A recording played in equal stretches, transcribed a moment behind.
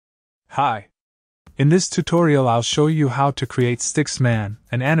Hi. In this tutorial I'll show you how to create Sticksman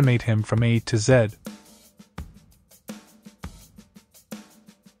and animate him from A to Z.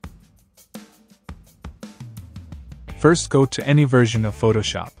 First, go to any version of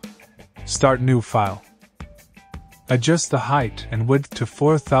Photoshop. Start new file. Adjust the height and width to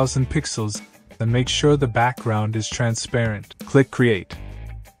 4000 pixels and make sure the background is transparent. Click Create.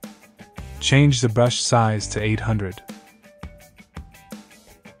 Change the brush size to 800.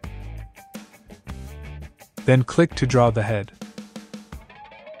 Then click to draw the head.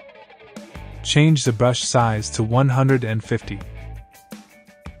 Change the brush size to 150.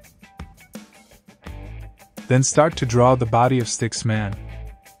 Then start to draw the body of Sticksman.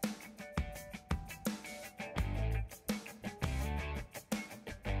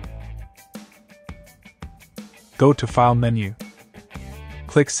 Go to File menu.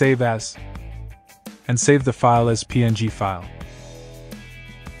 Click Save As. And save the file as PNG file.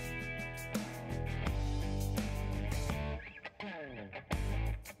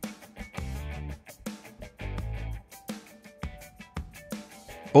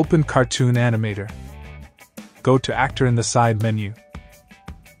 Open Cartoon Animator. Go to Actor in the side menu.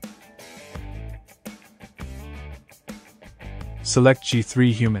 Select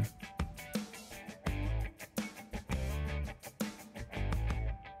G3 Human.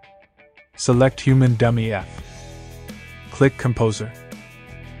 Select Human Dummy F. Click Composer.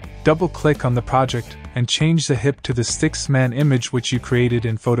 Double-click on the project and change the hip to the Sticksman image which you created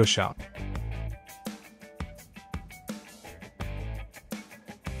in Photoshop.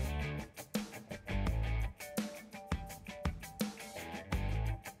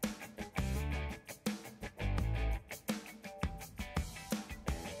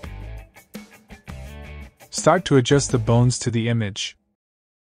 Start to adjust the bones to the image.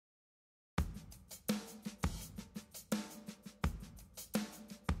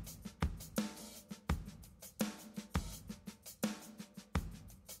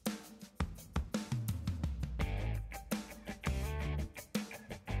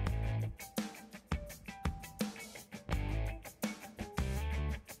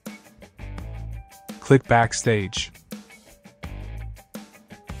 Click Backstage.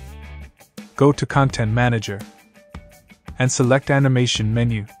 Go to Content Manager and select Animation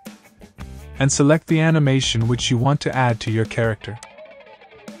menu and select the animation which you want to add to your character.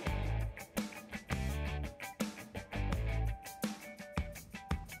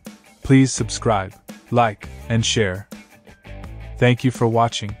 Please subscribe, like, and share. Thank you for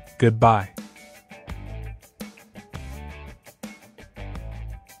watching. Goodbye.